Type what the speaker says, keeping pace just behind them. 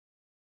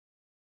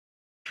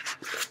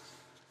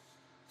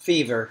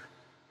Fever,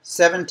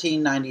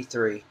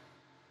 1793,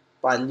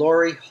 by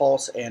Laurie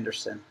Halse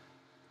Anderson.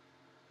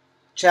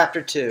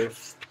 Chapter 2,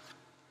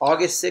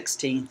 August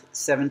 16th,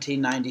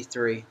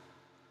 1793.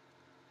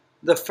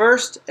 The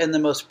first and the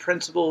most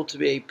principal to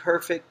be a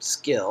perfect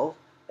skill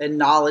and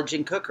knowledge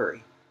in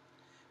cookery,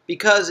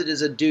 because it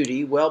is a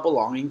duty well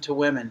belonging to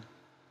women.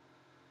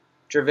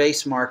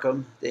 Gervase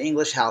Markham, The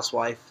English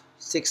Housewife,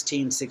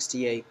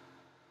 1668.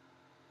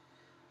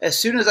 As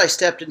soon as I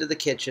stepped into the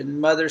kitchen,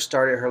 Mother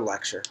started her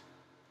lecture.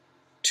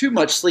 "Too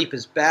much sleep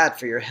is bad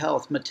for your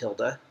health,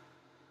 Matilda."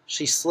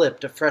 She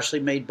slipped a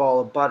freshly made ball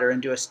of butter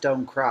into a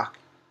stone crock.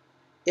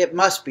 "It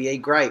must be a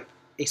gripe,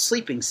 a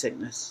sleeping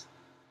sickness."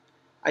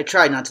 I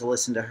tried not to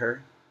listen to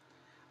her.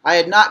 I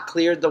had not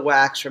cleared the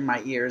wax from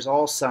my ears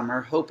all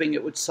summer, hoping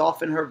it would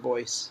soften her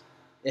voice.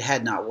 It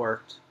had not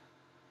worked.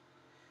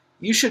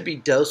 "You should be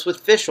dosed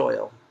with fish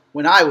oil,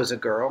 when I was a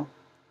girl."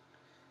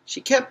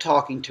 She kept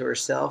talking to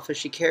herself as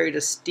she carried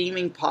a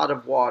steaming pot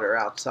of water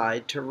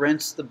outside to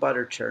rinse the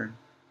butter churn.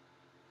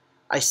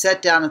 I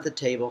sat down at the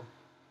table.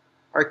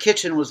 Our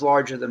kitchen was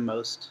larger than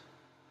most,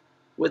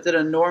 with an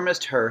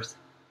enormous hearth,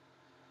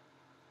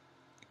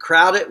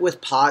 crowded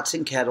with pots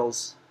and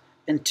kettles,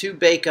 and two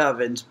bake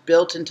ovens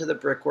built into the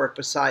brickwork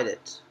beside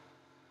it.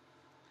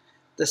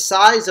 The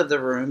size of the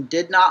room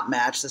did not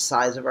match the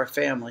size of our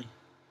family.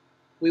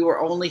 We were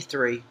only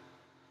three,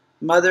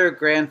 Mother,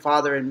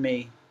 grandfather, and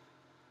me,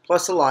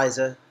 plus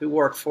Eliza, who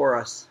worked for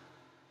us.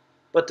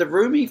 But the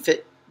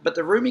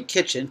roomy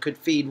kitchen could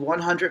feed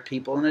 100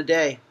 people in a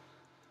day.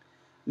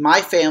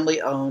 My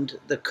family owned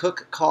the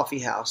Cook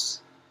Coffee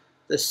House,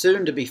 the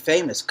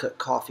soon-to-be-famous Cook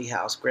Coffee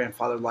House,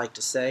 Grandfather liked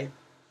to say.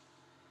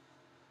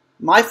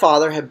 My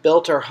father had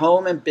built our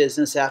home and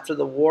business after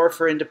the War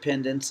for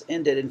Independence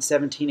ended in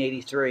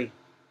 1783.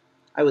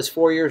 I was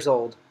 4 years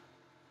old.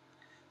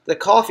 The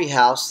coffee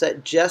house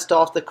sat just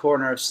off the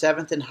corner of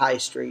 7th and High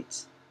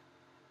Streets.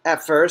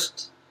 At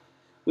first,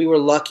 we were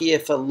lucky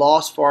if a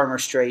lost farmer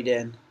strayed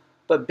in,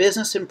 but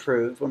business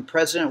improved when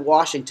President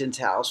Washington's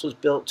house was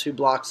built 2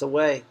 blocks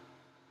away.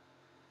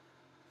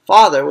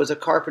 Father was a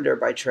carpenter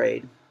by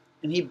trade,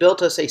 and he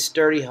built us a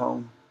sturdy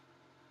home.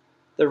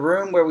 The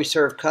room where we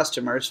served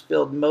customers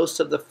filled most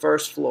of the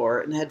first floor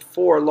and had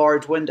 4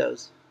 large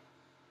windows.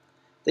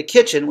 The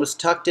kitchen was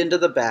tucked into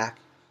the back,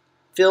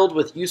 filled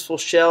with useful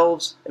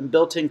shelves and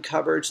built-in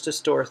cupboards to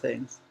store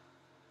things.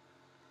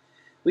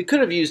 We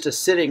could have used a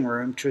sitting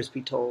room, truth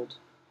be told.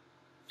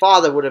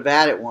 Father would have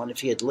added one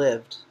if he had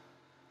lived,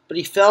 but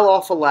he fell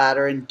off a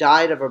ladder and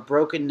died of a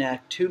broken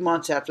neck 2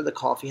 months after the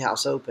coffee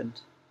house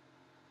opened.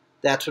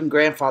 That's when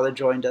Grandfather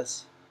joined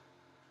us.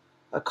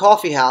 A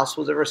coffee house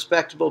was a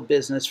respectable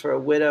business for a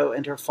widow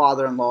and her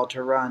father-in-law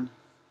to run.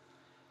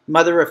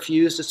 Mother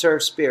refused to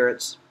serve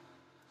spirits,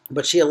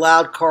 but she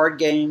allowed card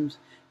games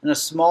and a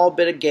small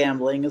bit of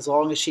gambling as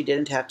long as she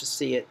didn't have to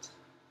see it.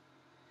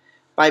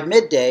 By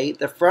midday,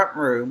 the front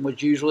room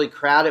was usually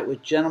crowded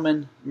with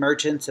gentlemen,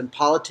 merchants, and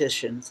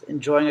politicians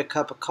enjoying a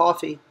cup of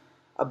coffee,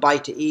 a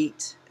bite to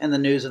eat, and the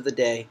news of the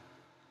day.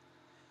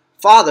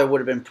 Father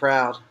would have been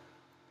proud.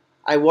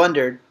 I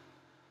wondered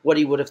what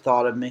he would have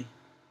thought of me.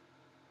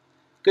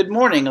 "Good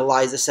morning,"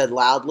 Eliza said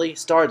loudly,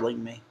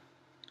 startling me.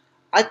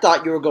 "I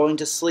thought you were going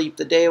to sleep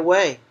the day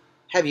away.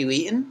 Have you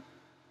eaten?"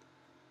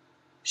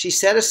 She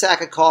set a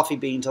sack of coffee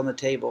beans on the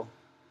table.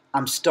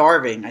 "I'm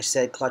starving," I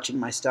said, clutching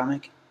my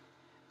stomach.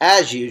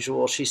 "As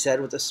usual," she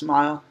said with a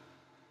smile.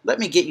 "Let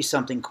me get you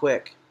something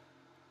quick."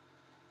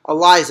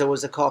 Eliza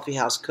was the coffee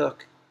house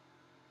cook.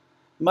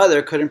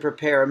 Mother couldn't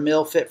prepare a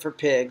meal fit for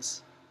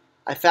pigs.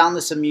 I found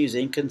this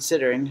amusing,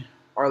 considering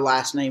our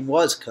last name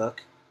was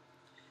Cook.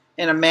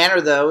 In a manner,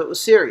 though, it was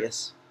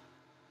serious.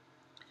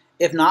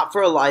 If not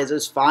for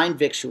Eliza's fine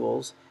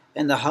victuals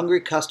and the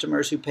hungry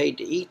customers who paid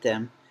to eat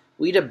them,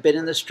 we'd have been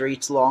in the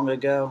streets long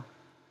ago.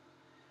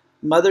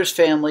 Mother's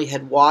family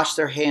had washed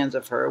their hands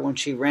of her when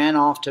she ran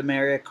off to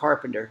marry a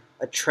carpenter,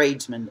 a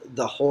tradesman,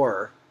 the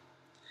horror,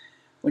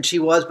 when she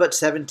was but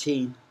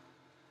 17.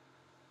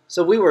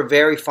 So we were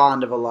very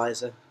fond of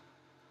Eliza.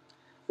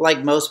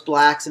 Like most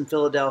blacks in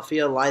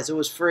Philadelphia, Eliza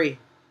was free.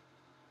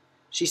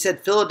 She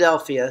said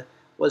Philadelphia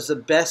was the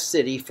best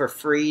city for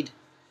freed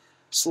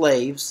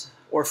slaves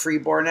or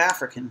freeborn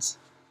Africans.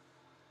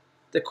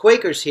 The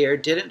Quakers here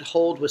didn't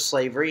hold with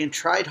slavery and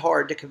tried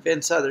hard to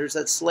convince others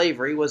that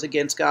slavery was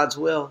against God's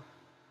will.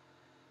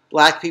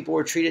 Black people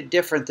were treated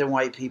different than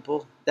white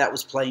people, that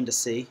was plain to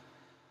see.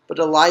 But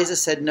Eliza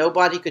said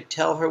nobody could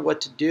tell her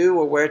what to do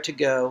or where to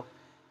go,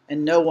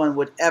 and no one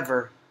would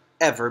ever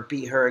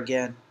beat her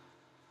again.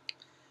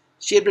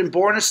 She had been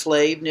born a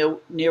slave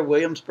near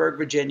Williamsburg,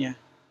 Virginia.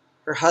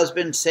 Her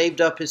husband saved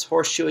up his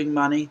horseshoeing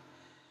money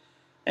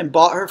and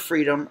bought her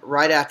freedom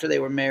right after they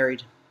were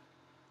married.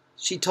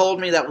 She told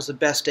me that was the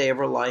best day of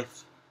her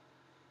life.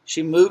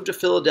 She moved to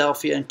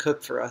Philadelphia and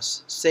cooked for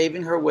us,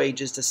 saving her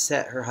wages to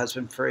set her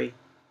husband free.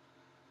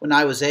 When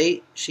I was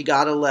 8, she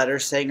got a letter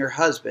saying her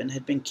husband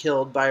had been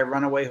killed by a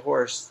runaway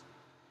horse.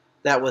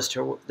 That was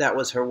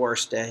her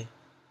worst day.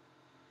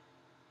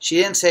 She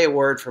didn't say a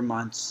word for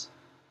months.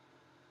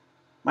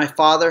 My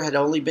father had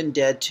only been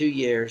dead 2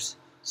 years,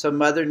 so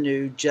Mother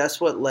knew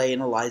just what lay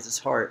in Eliza's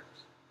heart.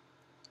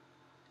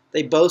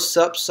 They both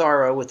supped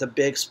sorrow with a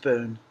big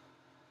spoon.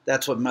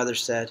 That's what Mother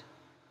said.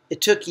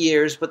 It took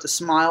years, but the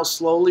smile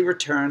slowly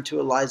returned to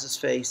Eliza's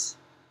face.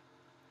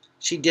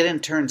 She didn't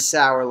turn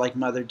sour like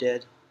Mother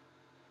did.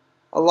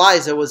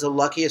 Eliza was the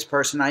luckiest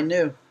person I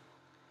knew.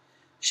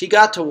 She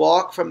got to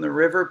walk from the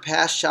river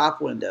past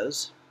shop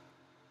windows,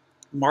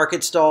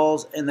 market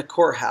stalls, and the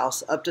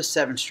courthouse up to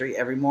 7th Street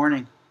every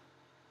morning.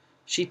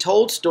 She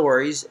told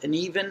stories, and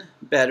even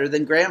better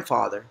than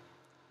Grandfather,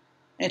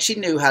 and she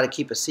knew how to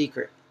keep a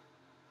secret.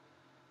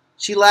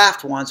 She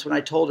laughed once when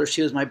I told her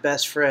she was my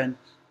best friend,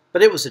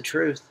 but it was the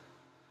truth.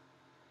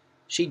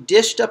 She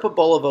dished up a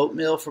bowl of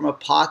oatmeal from a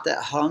pot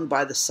that hung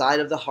by the side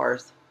of the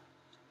hearth,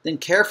 then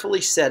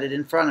carefully set it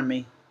in front of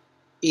me.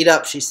 "Eat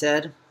up," she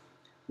said.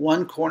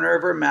 One corner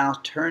of her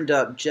mouth turned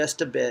up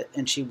just a bit,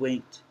 and she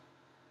winked.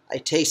 I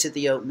tasted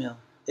the oatmeal.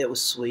 It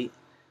was sweet.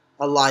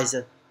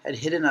 Eliza had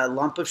hidden a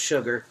lump of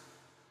sugar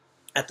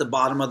at the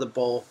bottom of the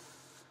bowl.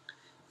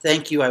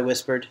 "Thank you," I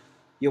whispered.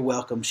 "You're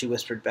welcome," she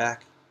whispered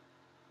back.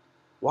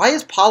 "Why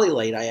is Polly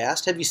late?" I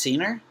asked. "Have you seen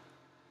her?"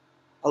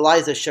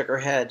 Eliza shook her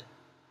head.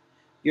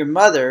 "Your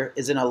mother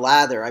is in a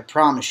lather, I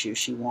promise you,"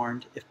 she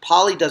warned. "If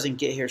Polly doesn't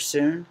get here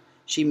soon,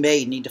 she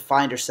may need to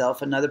find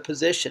herself another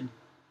position."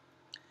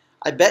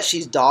 "I bet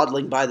she's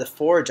dawdling by the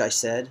forge," I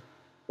said,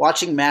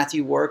 watching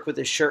Matthew work with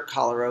his shirt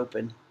collar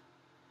open.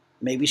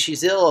 "Maybe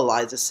she's ill,"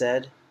 Eliza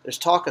said. "There's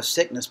talk of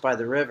sickness by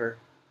the river."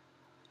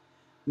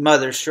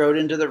 Mother strode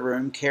into the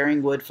room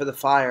carrying wood for the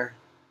fire.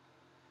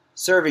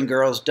 "Serving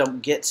girls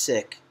don't get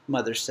sick,"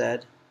 Mother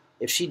said.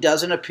 "If she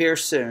doesn't appear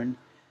soon,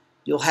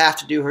 you'll have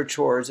to do her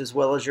chores as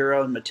well as your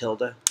own,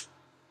 Matilda."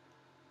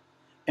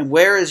 "And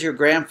where is your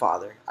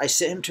grandfather? I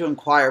sent him to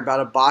inquire about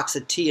a box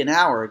of tea an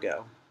hour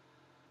ago."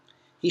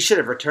 "He should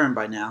have returned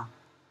by now."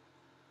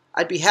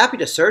 "I'd be happy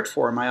to search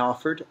for him," I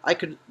offered. "I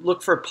could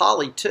look for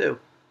Polly, too."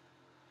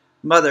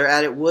 Mother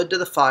added wood to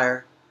the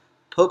fire,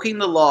 poking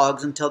the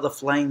logs until the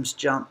flames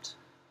jumped.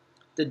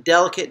 The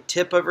delicate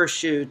tip of her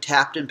shoe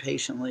tapped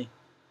impatiently.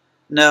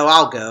 "No,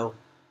 I'll go.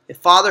 If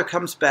Father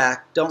comes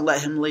back, don't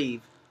let him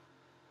leave.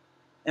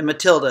 And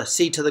Matilda,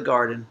 see to the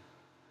garden."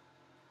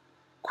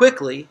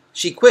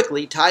 She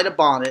quickly tied a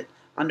bonnet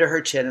under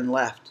her chin and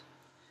left,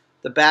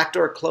 the back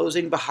door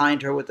closing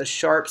behind her with the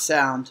sharp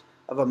sound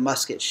of a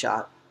musket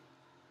shot.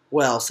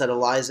 "Well," said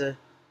Eliza,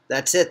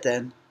 "that's it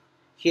then.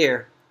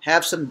 Here,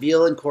 have some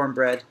veal and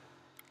cornbread.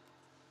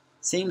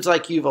 Seems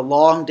like you've a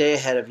long day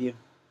ahead of you."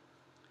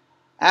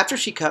 After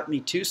she cut me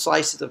 2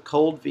 slices of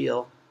cold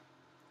veal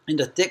and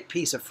a thick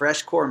piece of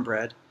fresh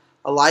cornbread,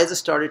 Eliza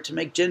started to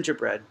make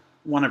gingerbread,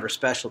 one of her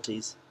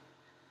specialties.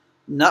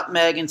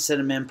 Nutmeg and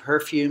cinnamon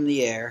perfumed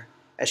the air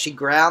as she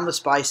ground the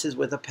spices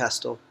with a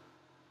pestle.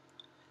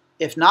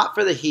 If not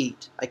for the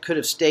heat, I could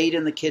have stayed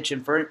in the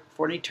kitchen for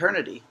an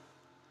eternity.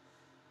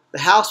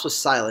 The house was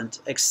silent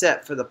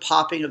except for the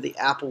popping of the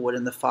applewood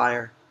in the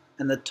fire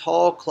and the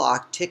tall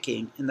clock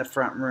ticking in the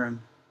front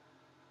room.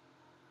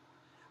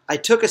 I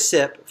took a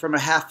sip from a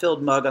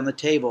half-filled mug on the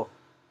table.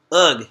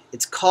 "Ugh,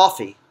 it's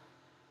coffee.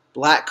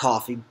 Black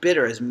coffee,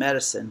 bitter as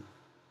medicine."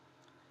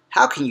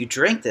 "How can you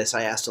drink this?"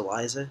 I asked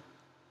Eliza.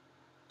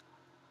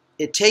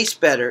 "It tastes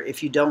better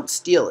if you don't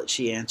steal it,"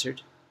 she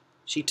answered.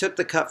 She took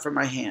the cup from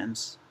my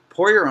hands.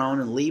 "Pour your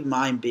own and leave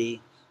mine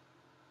be."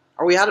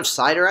 "Are we out of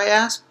cider?" I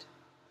asked.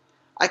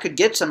 "I could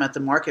get some at the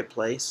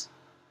marketplace."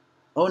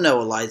 "Oh no,"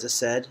 Eliza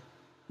said.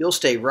 "You'll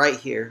stay right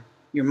here.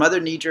 Your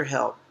mother needs your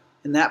help,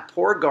 and that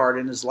poor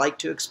garden is like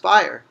to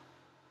expire.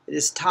 It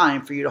is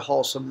time for you to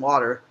haul some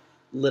water,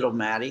 little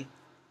Mattie."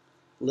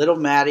 Little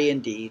Mattie,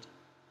 indeed.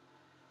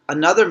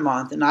 Another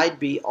month and I'd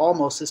be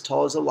almost as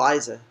tall as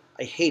Eliza.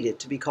 I hated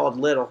to be called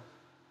little.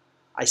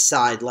 I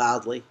sighed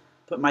loudly,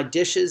 put my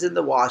dishes in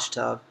the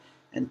washtub,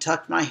 and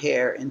tucked my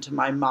hair into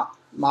my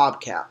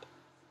mob cap.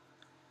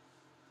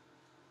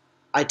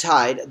 I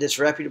tied a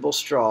disreputable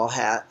straw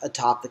hat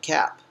atop the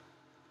cap,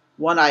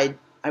 one I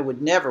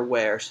would never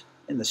wear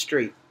in the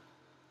street,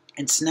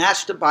 and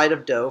snatched a bite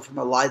of dough from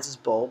Eliza's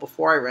bowl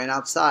before I ran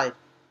outside.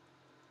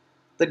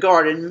 The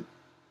garden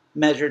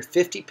measured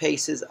 50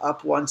 paces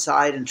up one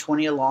side and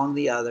 20 along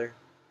the other,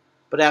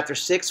 but after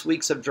 6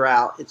 weeks of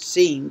drought it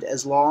seemed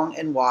as long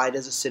and wide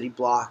as a city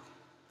block,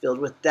 filled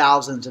with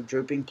thousands of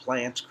drooping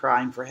plants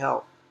crying for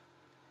help.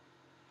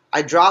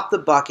 I dropped the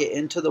bucket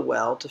into the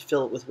well to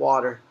fill it with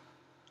water,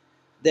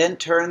 then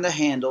turned the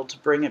handle to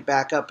bring it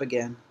back up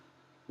again.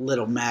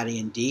 Little Mattie,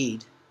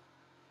 indeed.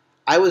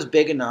 I was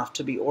big enough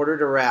to be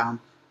ordered around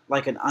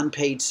like an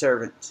unpaid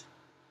servant,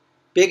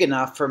 big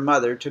enough for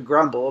Mother to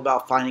grumble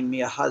about finding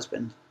me a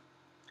husband.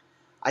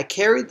 I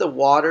carried the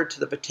water to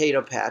the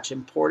potato patch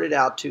and poured it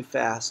out too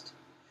fast,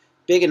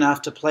 big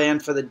enough to plan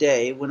for the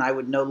day when I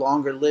would no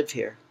longer live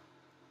here.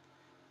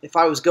 If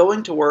I was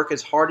going to work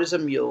as hard as a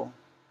mule,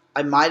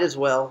 it might as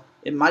well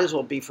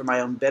be for my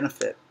own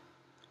benefit.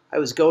 I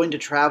was going to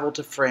travel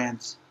to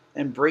France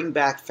and bring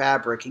back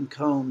fabric and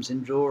combs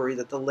and jewelry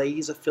that the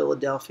ladies of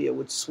Philadelphia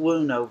would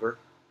swoon over.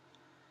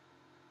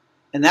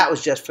 And that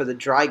was just for the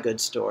dry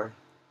goods store.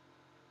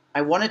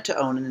 I wanted to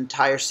own an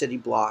entire city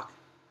block,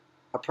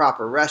 a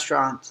proper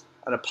restaurant,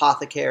 an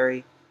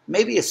apothecary,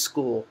 maybe a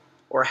school,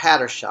 or a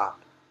hatter shop.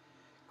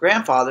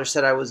 Grandfather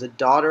said I was a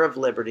daughter of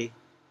liberty,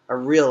 a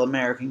real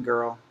American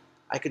girl.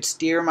 I could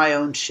steer my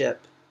own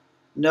ship.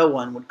 No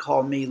one would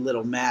call me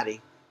Little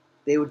Mattie.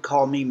 They would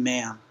call me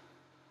Ma'am.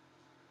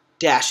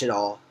 Dash it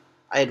all.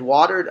 I had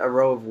watered a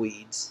row of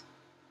weeds.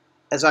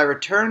 As I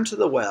returned to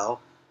the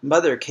well,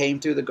 Mother came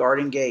through the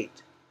garden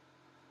gate.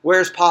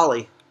 "Where's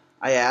Polly?"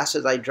 I asked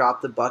as I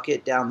dropped the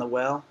bucket down the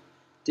well.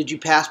 "Did you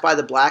pass by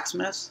the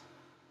blacksmith's?"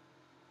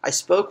 "I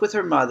spoke with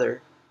her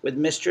mother, with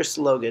Mistress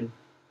Logan,"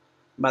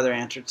 Mother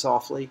answered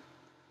softly,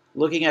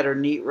 looking at her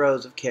neat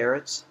rows of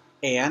carrots.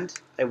 "And?"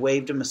 I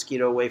waved a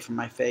mosquito away from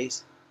my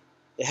face.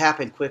 "It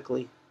happened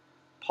quickly.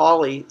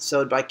 Polly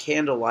sewed by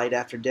candlelight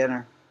after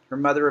dinner." Her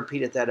mother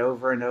repeated that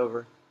over and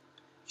over.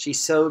 "She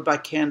sewed by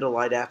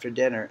candlelight after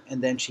dinner,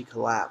 and then she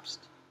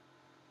collapsed."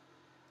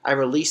 I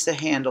released the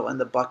handle and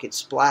the bucket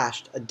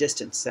splashed a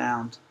distant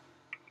sound.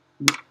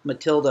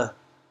 "Matilda,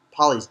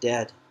 Polly's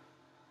dead."